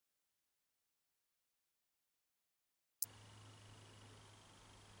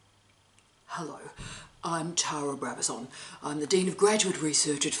Hello, I'm Tara Brabazon. I'm the Dean of Graduate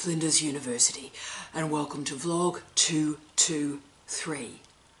Research at Flinders University, and welcome to Vlog 223.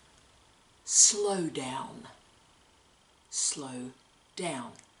 Slow down. Slow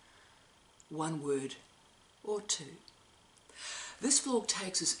down. One word or two. This vlog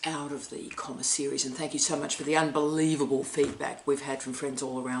takes us out of the comma series, and thank you so much for the unbelievable feedback we've had from friends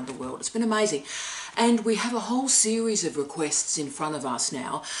all around the world. It's been amazing. And we have a whole series of requests in front of us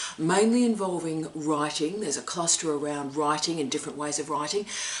now, mainly involving writing. There's a cluster around writing and different ways of writing.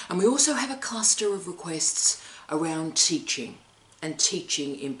 And we also have a cluster of requests around teaching and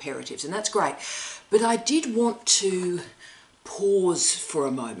teaching imperatives, and that's great. But I did want to pause for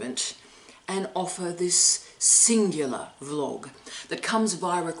a moment and offer this singular vlog that comes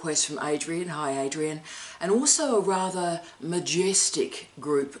via request from Adrian. Hi Adrian. And also a rather majestic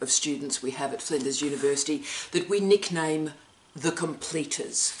group of students we have at Flinders University that we nickname the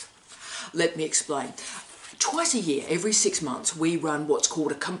Completers. Let me explain. Twice a year, every 6 months, we run what's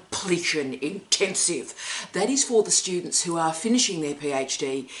called a completion intensive. That is for the students who are finishing their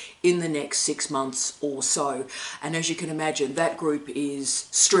PhD in the next 6 months or so. And as you can imagine, that group is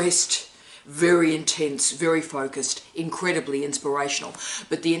stressed, very intense, very focused, incredibly inspirational.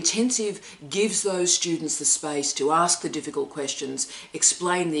 But the intensive gives those students the space to ask the difficult questions,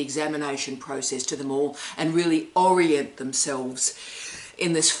 explain the examination process to them all, and really orient themselves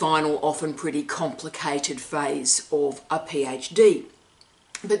in this final, often pretty complicated phase of a PhD.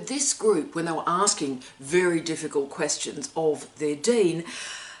 But this group, when they were asking very difficult questions of their dean,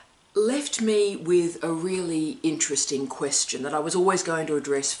 left me with a really interesting question that I was always going to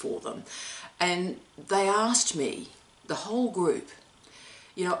address for them. And they asked me, the whole group,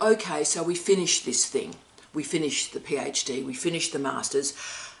 you know, okay, so we finished this thing. We finished the PhD, we finished the Masters,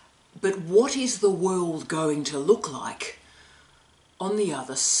 but what is the world going to look like on the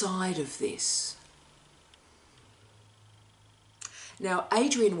other side of this? Now,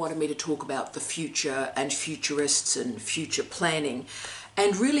 Adrian wanted me to talk about the future and futurists and future planning,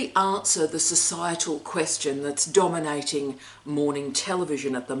 and really answer the societal question that's dominating morning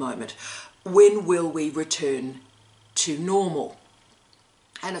television at the moment. When will we return to normal?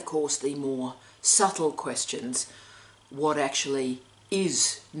 And of course, the more subtle questions, what actually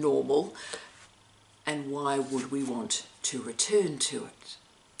is normal and why would we want to return to it?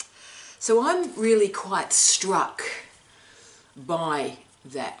 So I'm really quite struck by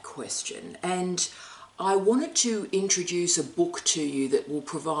that question, and I wanted to introduce a book to you that will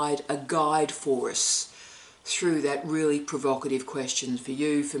provide a guide for us through that really provocative question for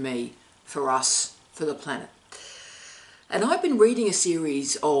you, for me, for us, for the planet. And I've been reading a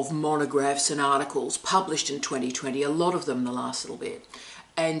series of monographs and articles published in 2020, a lot of them in the last little bit,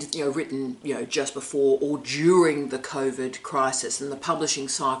 and written just before or during the COVID crisis, and the publishing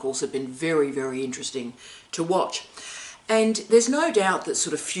cycles have been very, very interesting to watch. And there's no doubt that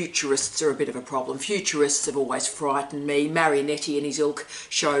sort of futurists are a bit of a problem. Futurists have always frightened me. Marionetti and his ilk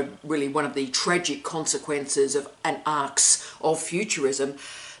show really one of the tragic consequences of and arcs of futurism.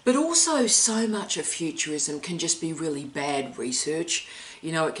 But also so much of futurism can just be really bad research.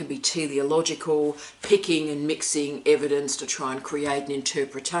 It can be teleological, picking and mixing evidence to try and create an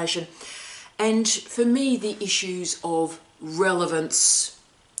interpretation. And for me, the issues of relevance,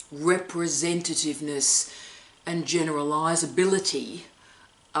 representativeness, and generalizability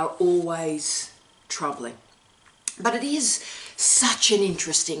are always troubling. But it is such an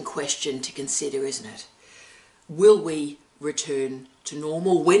interesting question to consider, isn't it? Will we return to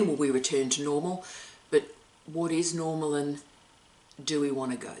normal? When will we return to normal? But what is normal, and do we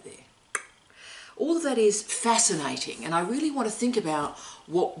want to go there? All of that is fascinating, and I really want to think about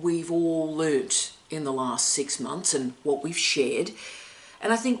what we've all learnt in the last 6 months and what we've shared.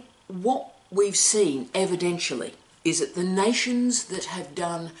 And I think what we've seen evidentially is that the nations that have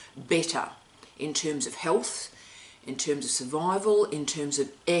done better in terms of health, in terms of survival, in terms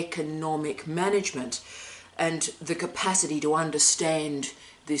of economic management, and the capacity to understand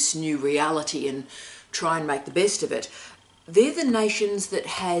this new reality and try and make the best of it, they're the nations that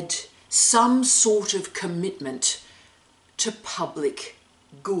had some sort of commitment to public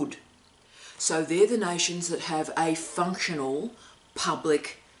good. So they're the nations that have a functional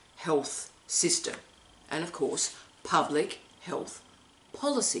public health system, and of course public health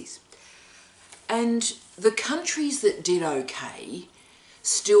policies. And the countries that did okay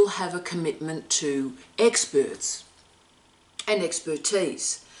still have a commitment to experts and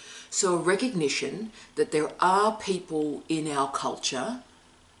expertise. So a recognition that there are people in our culture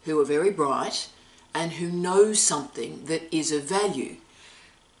who are very bright and who know something that is of value,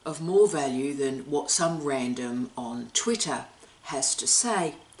 of more value than what some random on Twitter has to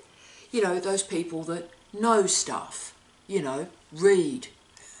say. You know, those people that know stuff, you know, read,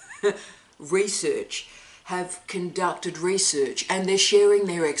 research, have conducted research, and they're sharing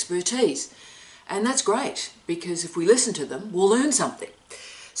their expertise. And that's great, because if we listen to them, we'll learn something.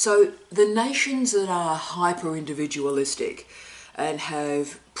 So the nations that are hyper-individualistic and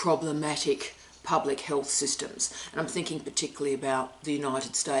have problematic public health systems, and I'm thinking particularly about the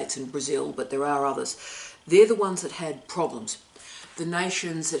United States and Brazil, but there are others, they're the ones that had problems. The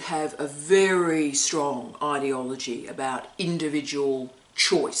nations that have a very strong ideology about individual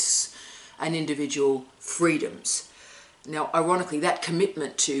choice and individual freedoms. Now, ironically, that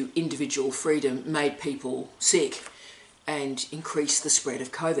commitment to individual freedom made people sick and increased the spread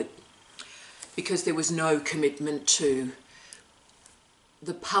of COVID, because there was no commitment to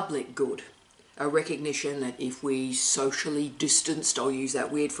the public good, a recognition that if we socially distanced, I'll use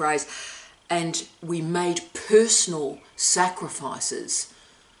that weird phrase, and we made personal sacrifices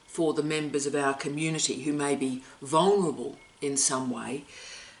for the members of our community who may be vulnerable in some way,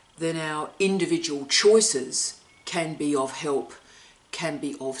 then our individual choices can be of help, can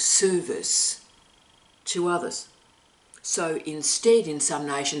be of service to others. So instead, in some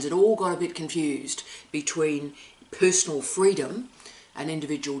nations, it all got a bit confused between personal freedom and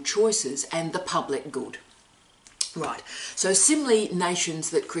individual choices and the public good. Right, so similarly, nations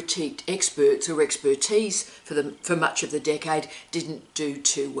that critiqued experts or expertise for much of the decade didn't do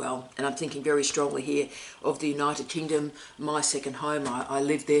too well. And I'm thinking very strongly here of the United Kingdom, my second home. I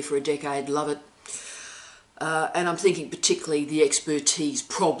lived there for a decade, love it. And I'm thinking particularly the expertise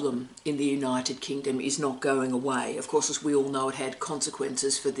problem in the United Kingdom is not going away. Of course, as we all know, it had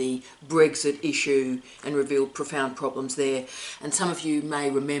consequences for the Brexit issue and revealed profound problems there. And some of you may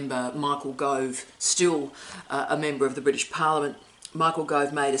remember Michael Gove, still a member of the British Parliament. Michael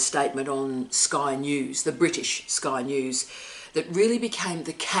Gove made a statement on Sky News, the British Sky News, that really became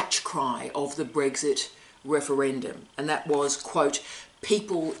the catch cry of the Brexit referendum. And that was, quote,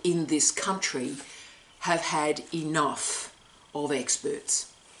 "People in this country have had enough of experts,"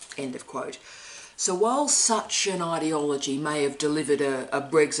 end of quote. So while such an ideology may have delivered a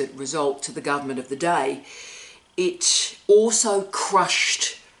Brexit result to the government of the day, it also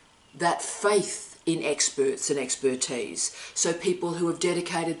crushed that faith in experts and expertise. So people who have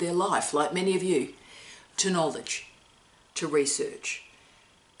dedicated their life, like many of you, to knowledge, to research.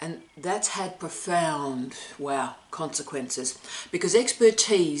 And that's had profound, wow, consequences, because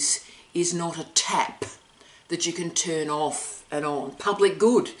expertise is not a tap that you can turn off and on. Public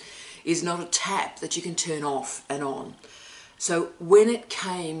good is not a tap that you can turn off and on. So when it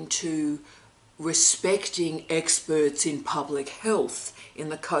came to respecting experts in public health in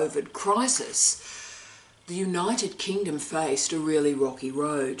the COVID crisis, the United Kingdom faced a really rocky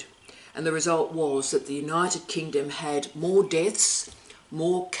road. And the result was that the United Kingdom had more deaths,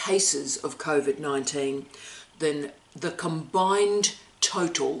 more cases of COVID-19 than the combined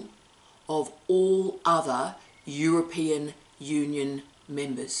total of all other European Union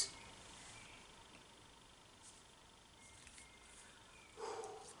members.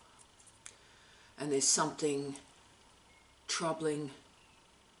 And there's something troubling,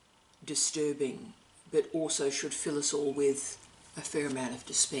 disturbing, but also should fill us all with a fair amount of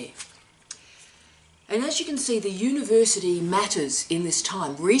despair. And as you can see, the university matters in this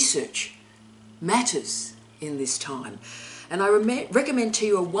time. Research matters in this time. And I recommend to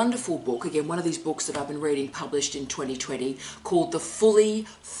you a wonderful book, again, one of these books that I've been reading, published in 2020, called The Fully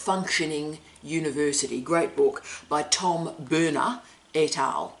Functioning University. Great book by Tom Berner et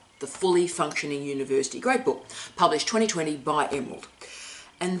al. The Fully Functioning University. Great book, published 2020 by Emerald.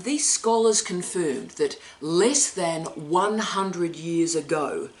 And these scholars confirmed that less than 100 years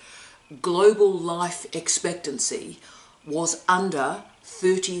ago, global life expectancy was under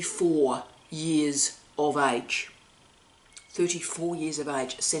 34 years of age. 34 years of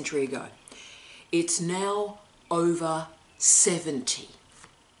age, a century ago. It's now over 70,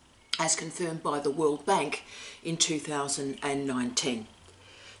 as confirmed by the World Bank in 2019.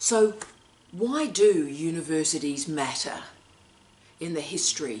 So why do universities matter in the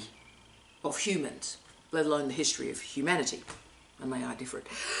history of humans, let alone the history of humanity? And they are different.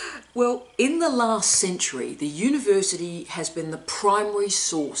 Well, in the last century, the university has been the primary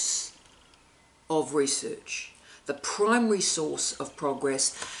source of research, the primary source of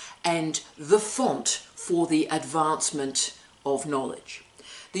progress, and the font for the advancement of knowledge.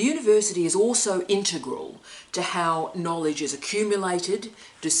 The university is also integral to how knowledge is accumulated,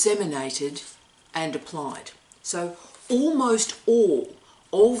 disseminated, and applied. So almost all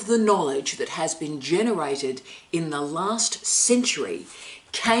of the knowledge that has been generated in the last century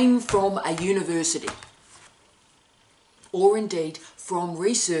came from a university. or indeed from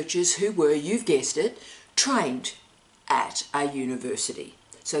researchers who were, you've guessed it, trained at a university.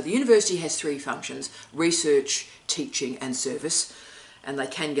 So the university has three functions: research, teaching and service, and they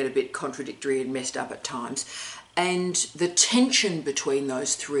can get a bit contradictory and messed up at times. And the tension between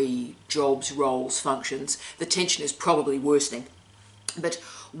those three jobs, roles, functions, the tension is probably worsening. But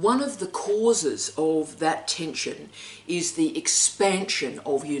one of the causes of that tension is the expansion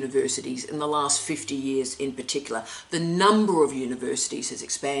of universities in the last 50 years in particular. The number of universities has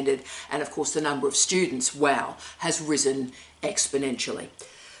expanded, and of course the number of students, wow, has risen exponentially.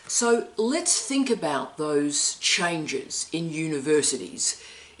 So let's think about those changes in universities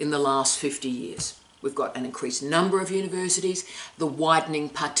in the last 50 years. We've got an increased number of universities, the widening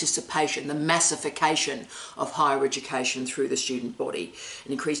participation, the massification of higher education through the student body,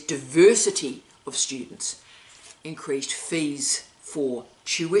 an increased diversity of students, increased fees for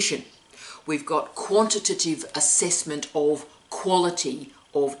tuition. We've got quantitative assessment of quality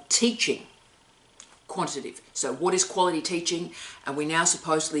of teaching. Quantitative. So what is quality teaching? And we now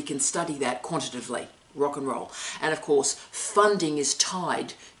supposedly can study that quantitatively. Rock and roll. And of course, funding is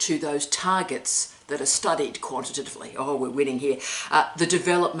tied to those targets that are studied quantitatively. Oh, we're winning here. The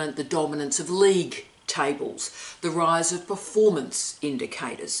development, the dominance of league tables, the rise of performance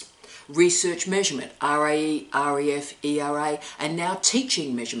indicators, research measurement, RAE, REF, ERA, and now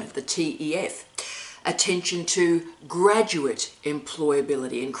teaching measurement, the TEF. Attention to graduate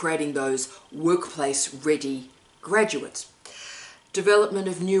employability and creating those workplace-ready graduates. Development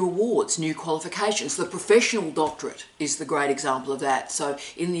of new awards, new qualifications. The professional doctorate is the great example of that. So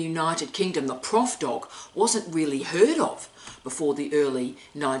in the United Kingdom, the prof doc wasn't really heard of before the early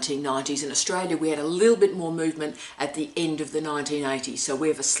 1990s. In Australia, we had a little bit more movement at the end of the 1980s. So we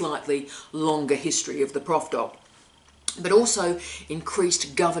have a slightly longer history of the prof doc. But also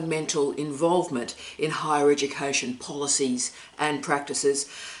increased governmental involvement in higher education policies and practices,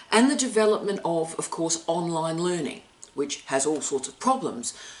 and the development of course, online learning, which has all sorts of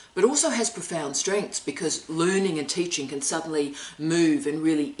problems, but also has profound strengths because learning and teaching can suddenly move in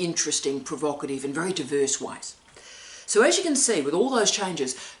really interesting, provocative and very diverse ways. So as you can see, with all those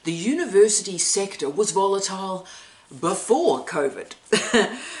changes, the university sector was volatile before COVID.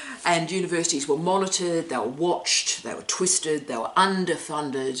 And universities were monitored, they were watched, they were twisted, they were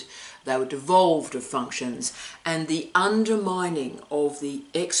underfunded, they were devolved of functions, and the undermining of the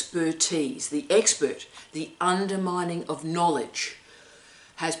expertise, the undermining of knowledge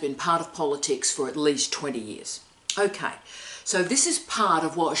has been part of politics for at least 20 years. Okay, so this is part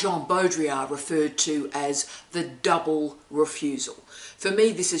of what Jean Baudrillard referred to as the double refusal. For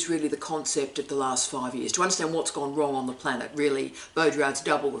me, this is really the concept of the last 5 years. To understand what's gone wrong on the planet, really, Baudrillard's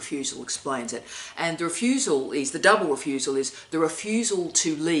double refusal explains it. And the double refusal is the refusal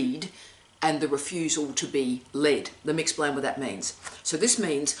to lead and the refusal to be led. Let me explain what that means. So this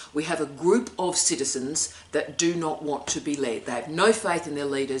means we have a group of citizens that do not want to be led. They have no faith in their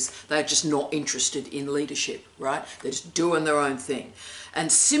leaders. They're just not interested in leadership, right? They're just doing their own thing.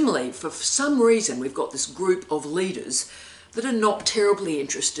 And similarly, for some reason, we've got this group of leaders that are not terribly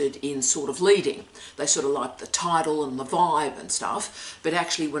interested in sort of leading. They sort of like the title and the vibe and stuff, but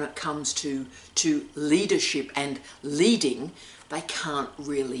actually when it comes to leadership and leading, they can't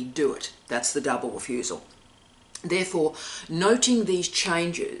really do it. That's the double refusal. Therefore, noting these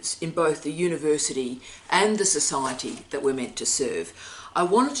changes in both the university and the society that we're meant to serve, I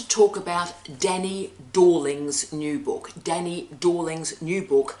wanted to talk about Danny Dorling's new book. Danny Dorling's new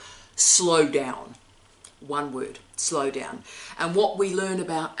book, Slowdown. One word, Slowdown. And what we learn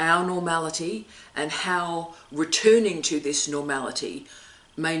about our normality and how returning to this normality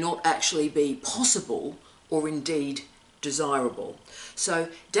may not actually be possible or indeed desirable. So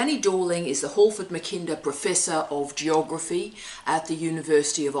Danny Dorling is the Halford Mackinder Professor of Geography at the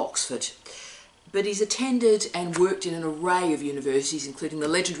University of Oxford. But he's attended and worked in an array of universities, including the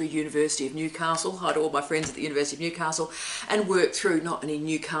legendary University of Newcastle. Hi to all my friends at the University of Newcastle. And worked through not only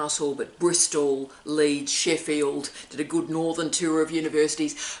Newcastle, but Bristol, Leeds, Sheffield, did a good northern tour of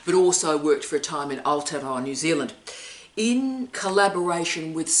universities, but also worked for a time in Aotearoa, New Zealand. In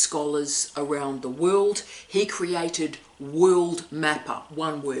collaboration with scholars around the world, he created World Mapper,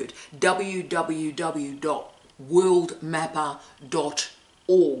 one word,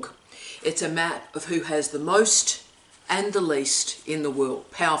 www.worldmapper.org. It's a map of who has the most and the least in the world.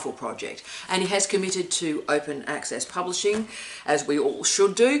 Powerful project. And he has committed to open access publishing, as we all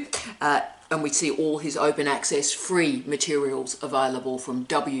should do. And we see all his open access free materials available from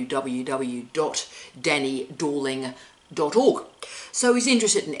www.dannydorling.org. So he's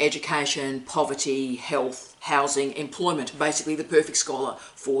interested in education, poverty, health, housing, employment, basically the perfect scholar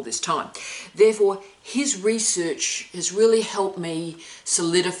for this time. Therefore, his research has really helped me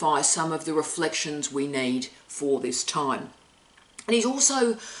solidify some of the reflections we need for this time. And he's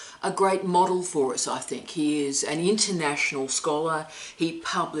also a great model for us, I think. He is an international scholar. He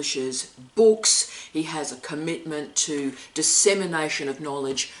publishes books. He has a commitment to dissemination of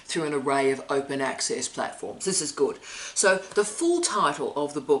knowledge through an array of open access platforms. This is good. So the full title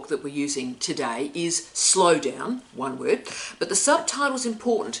of the book that we're using today is Slowdown, one word, but the subtitle is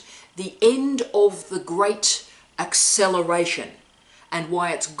important: The End of the Great Acceleration, and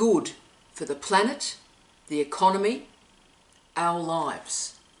why it's good for the planet, the economy, our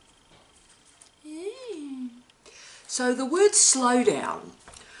lives. So the word slowdown,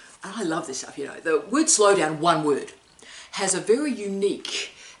 and I love this stuff, you know, the word slowdown, one word, has a very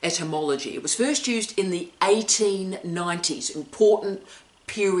unique etymology. It was first used in the 1890s, important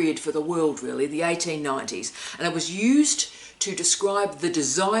period for the world really, the 1890s, and it was used to describe the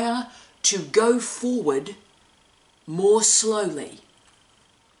desire to go forward more slowly.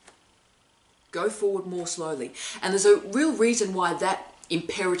 Go forward more slowly. And there's a real reason why that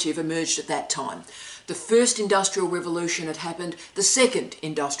imperative emerged at that time. The first industrial revolution had happened, the second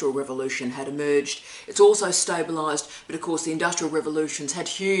industrial revolution had emerged. It's also stabilised, but of course the industrial revolutions had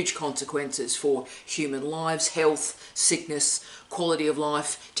huge consequences for human lives, health, sickness, quality of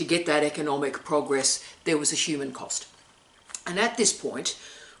life. To get that economic progress, there was a human cost. And at this point,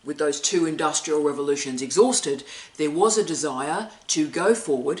 with those two industrial revolutions exhausted, there was a desire to go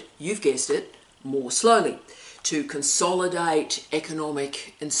forward, you've guessed it, more slowly, to consolidate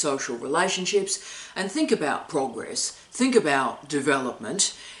economic and social relationships and think about progress, think about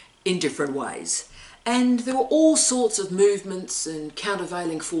development in different ways. And there were all sorts of movements and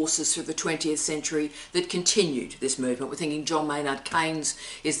countervailing forces through the 20th century that continued this movement. We're thinking John Maynard Keynes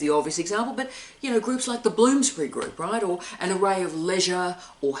is the obvious example, but you know, groups like the Bloomsbury Group, right, or an array of leisure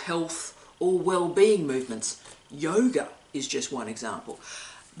or health or well-being movements. Yoga is just one example.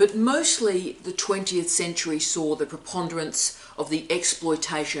 But mostly the 20th century saw the preponderance of the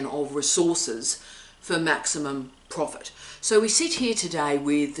exploitation of resources for maximum profit. So we sit here today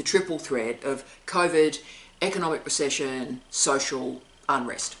with the triple threat of COVID, economic recession, social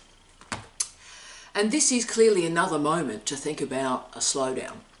unrest. And this is clearly another moment to think about a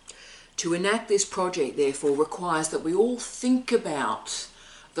slowdown. To enact this project, therefore, requires that we all think about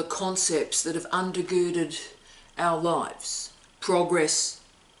the concepts that have undergirded our lives: progress,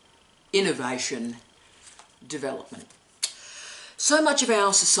 innovation, development. So much of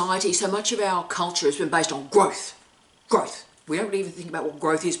our society, so much of our culture has been based on growth. Growth. We don't even think about what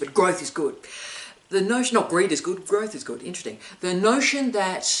growth is, but growth is good. The notion, not greed is good, growth is good. Interesting. The notion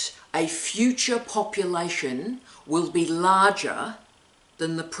that a future population will be larger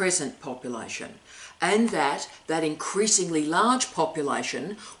than the present population, and that increasingly large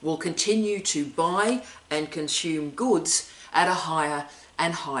population will continue to buy and consume goods at a higher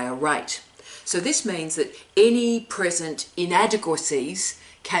and higher rate. So this means that any present inadequacies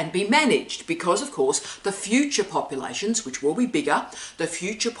can be managed because, of course, the future populations, which will be bigger, the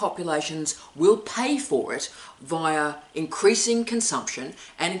future populations will pay for it via increasing consumption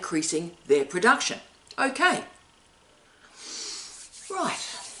and increasing their production. Okay. Right.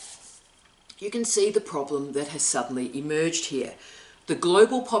 You can see the problem that has suddenly emerged here. The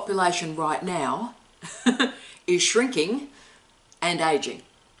global population right now is shrinking and aging.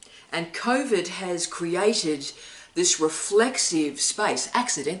 And COVID has created this reflexive space,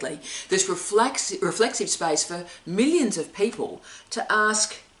 accidentally, this reflexive space for millions of people to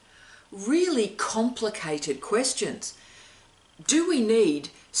ask really complicated questions. Do we need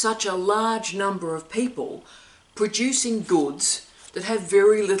such a large number of people producing goods that have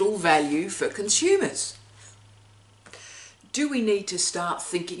very little value for consumers? Do we need to start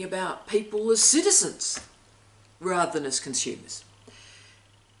thinking about people as citizens rather than as consumers?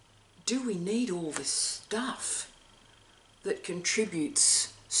 Do we need all this stuff that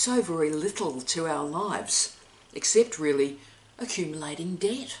contributes so very little to our lives, except really accumulating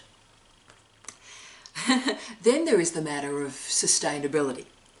debt? Then there is the matter of sustainability.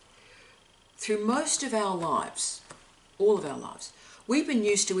 Through most of our lives, all of our lives, we've been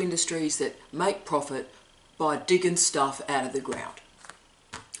used to industries that make profit by digging stuff out of the ground,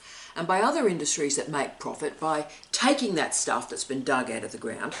 and by other industries that make profit by taking that stuff that's been dug out of the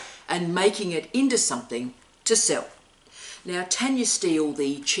ground and making it into something to sell. Now, Tanya Steele,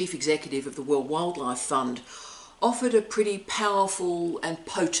 the chief executive of the World Wildlife Fund, offered a pretty powerful and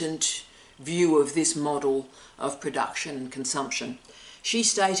potent view of this model of production and consumption. She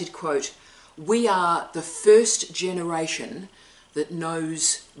stated, quote, "We are the first generation that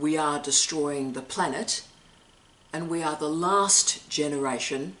knows we are destroying the planet and we are the last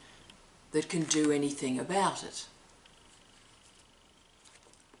generation that can do anything about it.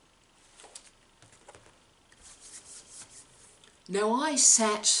 Now, I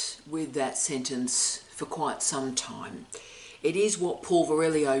sat with that sentence for quite some time. It is what Paul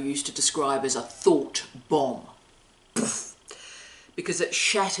Virilio used to describe as a thought bomb, because it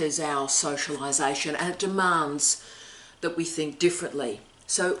shatters our socialisation and it demands that we think differently.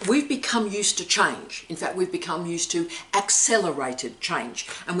 So we've become used to change. In fact, we've become used to accelerated change,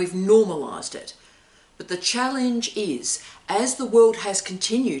 and we've normalised it. But the challenge is, as the world has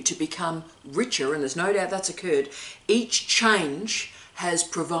continued to become richer, and there's no doubt that's occurred, each change has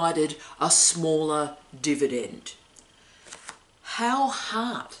provided a smaller dividend. How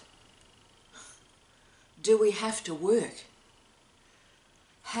hard do we have to work?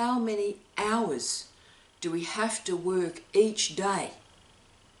 How many hours do we have to work each day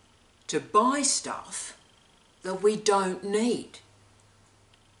to buy stuff that we don't need?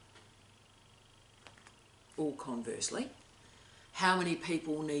 Or conversely, how many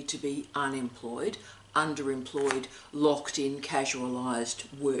people need to be unemployed, underemployed, locked in casualised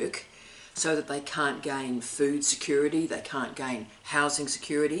work so that they can't gain food security, they can't gain housing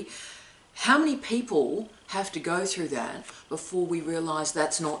security? How many people have to go through that before we realise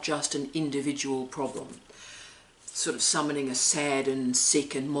that's not just an individual problem? Sort of summoning a sad and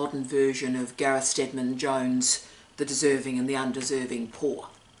sick and modern version of Gareth Stedman Jones' The Deserving and the Undeserving Poor.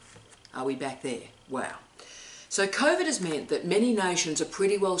 Are we back there? Wow. So COVID has meant that many nations are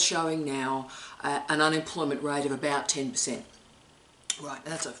pretty well showing now an unemployment rate of about 10%. Right,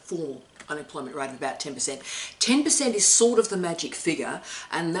 that's a formal unemployment rate of about 10%. 10% is sort of the magic figure,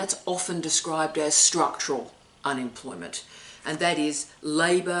 and that's often described as structural unemployment. And that is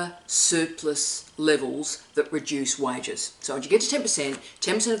labour surplus levels that reduce wages. So when you get to 10%,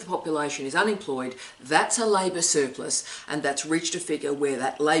 10% of the population is unemployed, that's a labour surplus, and that's reached a figure where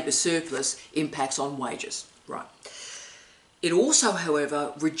that labour surplus impacts on wages. Right. It also,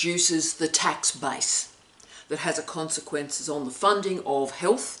 however, reduces the tax base that has a consequences on the funding of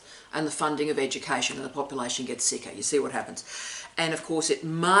health and the funding of education, and the population gets sicker. You see what happens. And of course it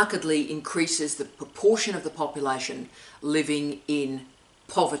markedly increases the proportion of the population living in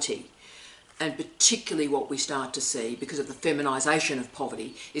poverty. And particularly what we start to see, because of the feminisation of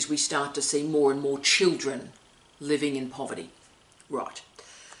poverty, is we start to see more and more children living in poverty. Right.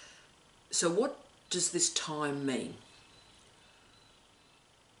 So what does this time mean?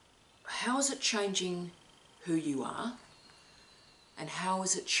 How is it changing who you are? And how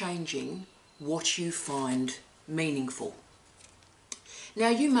is it changing what you find meaningful? Now,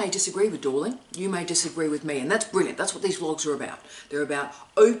 you may disagree with Dorling, you may disagree with me, and that's brilliant. That's what these vlogs are about. They're about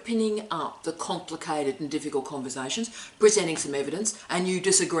opening up the complicated and difficult conversations, presenting some evidence, and you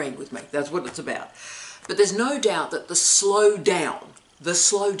disagreeing with me. That's what it's about. But there's no doubt that the slowdown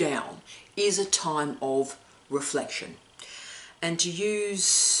is a time of reflection. And to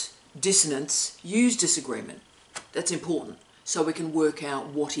use dissonance, use disagreement. That's important, so we can work out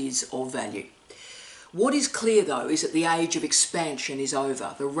what is of value. What is clear, though, is that the age of expansion is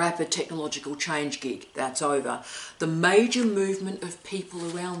over. The rapid technological change gig, that's over. The major movement of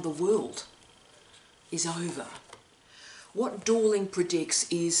people around the world is over. What Dorling predicts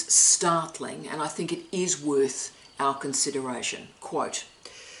is startling, and I think it is worth our consideration. Quote,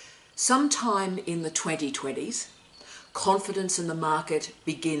 "Sometime in the 2020s, confidence in the market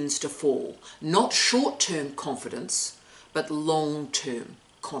begins to fall. Not short-term confidence, but long-term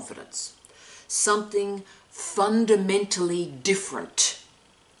confidence. Something fundamentally different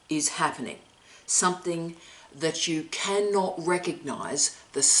is happening. Something that you cannot recognise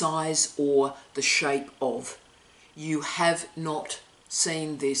the size or the shape of. You have not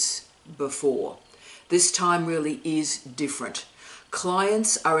seen this before. This time really is different.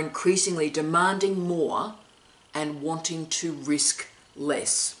 Clients are increasingly demanding more and wanting to risk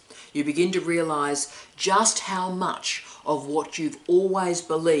less. You begin to realise just how much of what you've always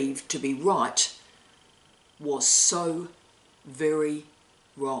believed to be right was so very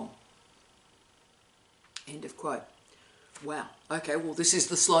wrong." End of quote. Wow. Okay, well, this is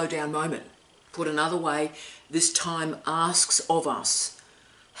the slowdown moment. Put another way, this time asks of us,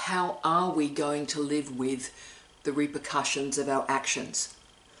 how are we going to live with the repercussions of our actions?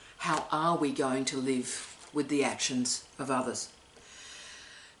 How are we going to live with the actions of others?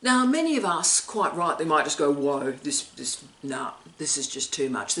 Now, many of us, quite rightly, might just go, whoa, this is just too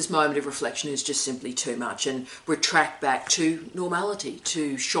much. This moment of reflection is just simply too much, and retract back to normality,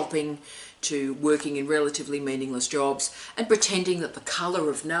 to shopping, to working in relatively meaningless jobs, and pretending that the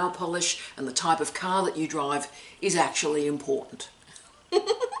colour of nail polish and the type of car that you drive is actually important.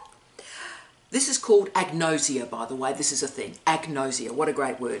 This is called agnosia, by the way. This is a thing. Agnosia. What a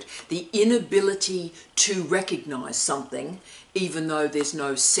great word. The inability to recognise something even though there's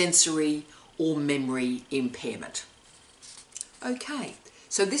no sensory or memory impairment. Okay,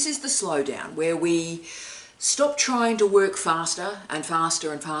 so this is the slowdown, where we stop trying to work faster and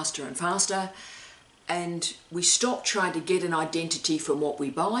faster and faster and faster, and we stop trying to get an identity from what we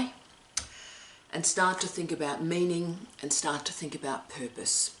buy and start to think about meaning and start to think about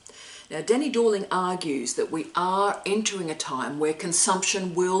purpose. Now, Danny Dorling argues that we are entering a time where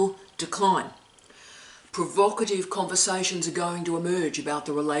consumption will decline. Provocative conversations are going to emerge about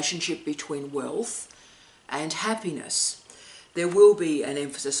the relationship between wealth and happiness. There will be an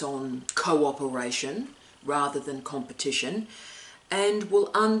emphasis on cooperation rather than competition, and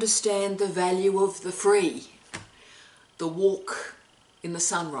we'll understand the value of the free, the walk in the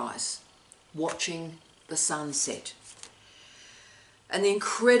sunrise, watching the sunset, and the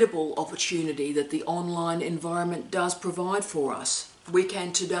incredible opportunity that the online environment does provide for us. We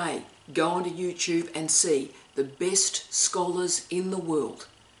can today go onto YouTube and see the best scholars in the world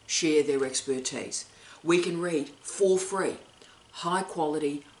share their expertise. We can read for free, high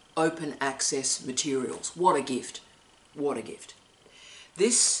quality, open access materials. What a gift. What a gift.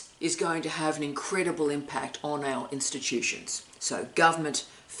 This is going to have an incredible impact on our institutions. So government,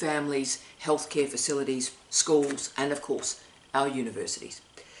 families, healthcare facilities, schools, and of course, our universities.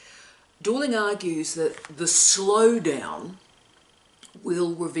 Dorling argues that the slowdown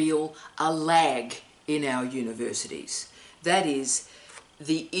will reveal a lag in our universities. That is,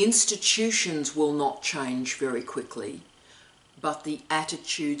 the institutions will not change very quickly, but the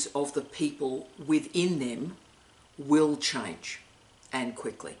attitudes of the people within them will change, and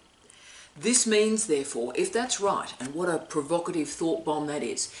quickly. This means, therefore, if that's right, and what a provocative thought bomb that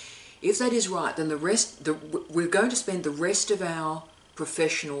is, if that is right, then we're going to spend the rest of our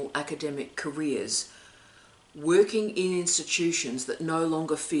professional academic careers working in institutions that no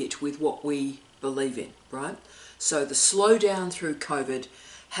longer fit with what we believe in, right? So the slowdown through COVID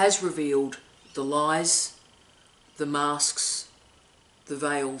has revealed the lies, the masks, the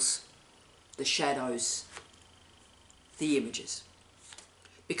veils, the shadows, the images.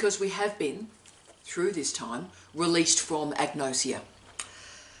 Because we have been, through this time, released from agnosia.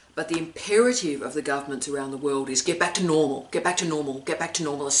 But the imperative of the governments around the world is get back to normal, get back to normal, get back to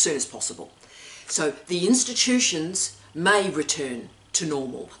normal as soon as possible. So the institutions may return to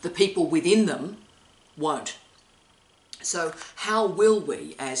normal. The people within them won't. So how will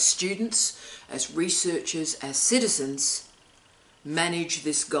we, as students, as researchers, as citizens, manage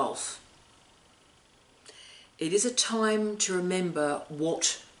this gulf? It is a time to remember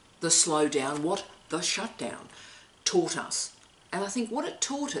what the slowdown, what the shutdown taught us. And I think what it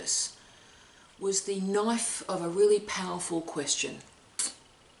taught us was the knife of a really powerful question.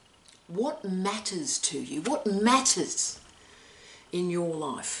 What matters to you? What matters in your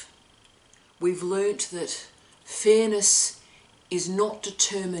life? We've learnt that fairness is not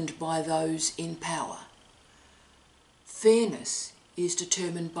determined by those in power. Fairness is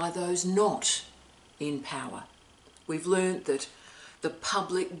determined by those not in power. We've learnt that the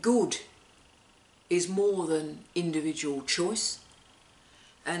public good is more than individual choice.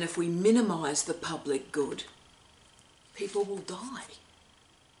 And if we minimise the public good, people will die.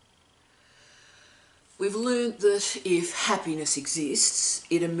 We've learnt that if happiness exists,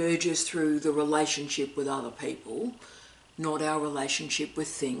 it emerges through the relationship with other people, not our relationship with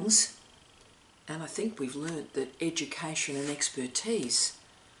things. And I think we've learnt that education and expertise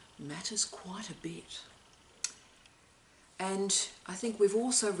matters quite a bit. And I think we've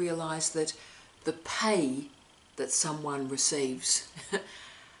also realised that the pay that someone receives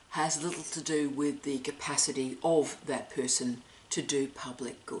has little to do with the capacity of that person to do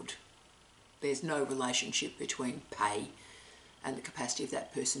public good. There's no relationship between pay and the capacity of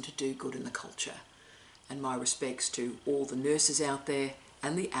that person to do good in the culture. And my respects to all the nurses out there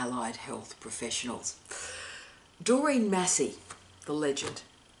and the allied health professionals. Doreen Massey, the legend,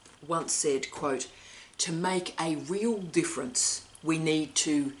 once said, quote, "To make a real difference, we need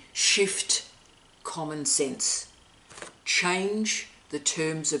to shift common sense, change the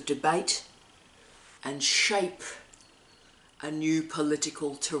terms of debate, and shape a new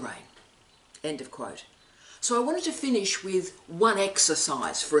political terrain." End of quote. So I wanted to finish with one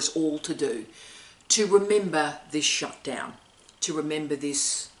exercise for us all to do, to remember this shutdown, to remember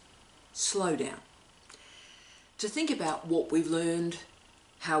this slowdown, to think about what we've learned,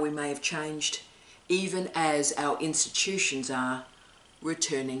 how we may have changed, even as our institutions are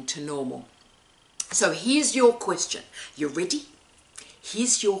returning to normal. So here's your question. You ready?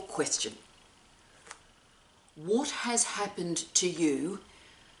 Here's your question. What has happened to you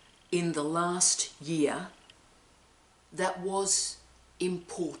in the last year that was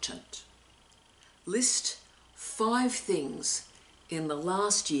important. List 5 things in the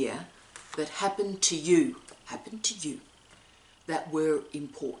last year that happened to you, that were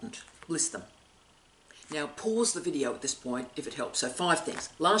important. List them. Now pause the video at this point if it helps. So 5 things.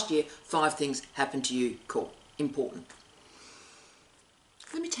 Last year, 5 things happened to you. Cool. Important.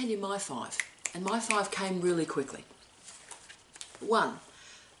 Let me tell you my 5. And my 5 came really quickly. 1.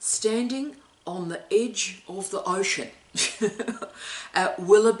 Standing on the edge of the ocean at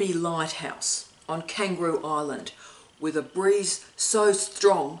Willoughby Lighthouse on Kangaroo Island with a breeze so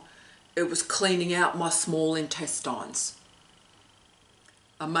strong it was cleaning out my small intestines.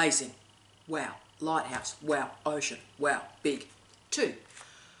 Amazing. Wow. Lighthouse. Wow. Ocean. Wow. Big. 2.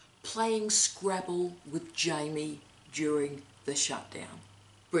 Playing Scrabble with Jamie during the shutdown.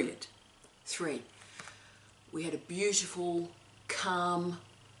 Brilliant. 3. We had a beautiful, calm,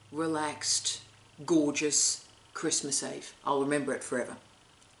 relaxed, gorgeous Christmas Eve. I'll remember it forever.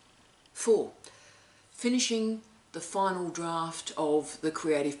 4. Finishing the final draft of The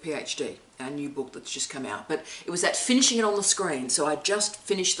Creative PhD, our new book that's just come out. But it was that finishing it on the screen, so I just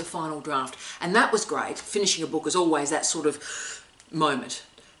finished the final draft. And that was great. Finishing a book is always that sort of moment.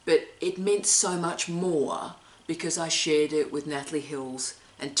 But it meant so much more because I shared it with Natalie Hills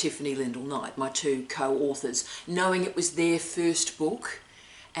and Tiffany Lindell-Knight, my 2 co-authors, knowing it was their first book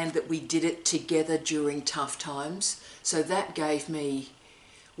and that we did it together during tough times. So that gave me,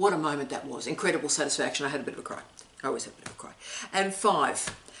 what a moment that was. Incredible satisfaction. I had a bit of a cry. I always have a bit of a cry. And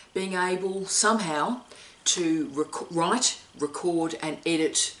 5, being able somehow to write, record and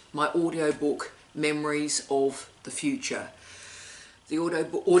edit my audiobook, Memories of the Future. The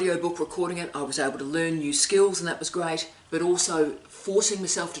audiobook, recording it, I was able to learn new skills and that was great, but also forcing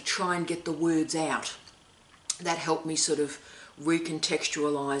myself to try and get the words out. That helped me sort of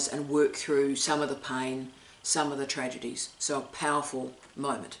recontextualise and work through some of the pain, some of the tragedies. So a powerful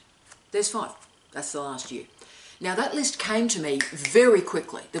moment. There's 5. That's the last year. Now that list came to me very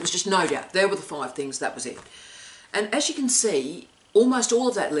quickly. There was just no doubt. There were the 5 things, that was it. And as you can see, almost all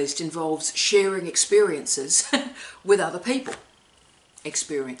of that list involves sharing experiences with other people.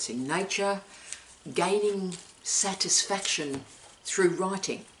 Experiencing nature, gaining satisfaction through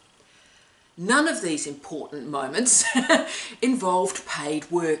writing. None of these important moments involved paid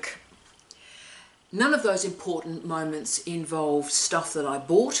work. None of those important moments involved stuff that I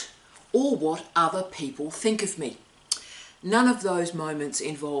bought or what other people think of me. None of those moments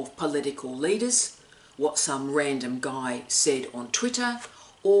involve political leaders, what some random guy said on Twitter,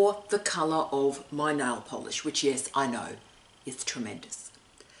 or the colour of my nail polish, which, yes, I know, is tremendous.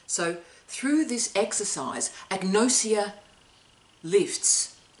 So through this exercise, agnosia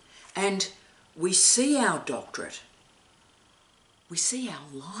lifts and we see our doctorate, we see our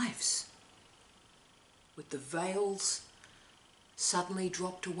lives with the veils suddenly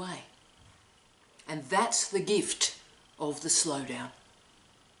dropped away. And that's the gift of the slowdown.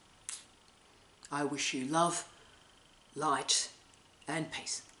 I wish you love, light and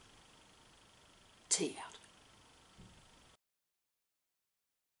peace. Tea out.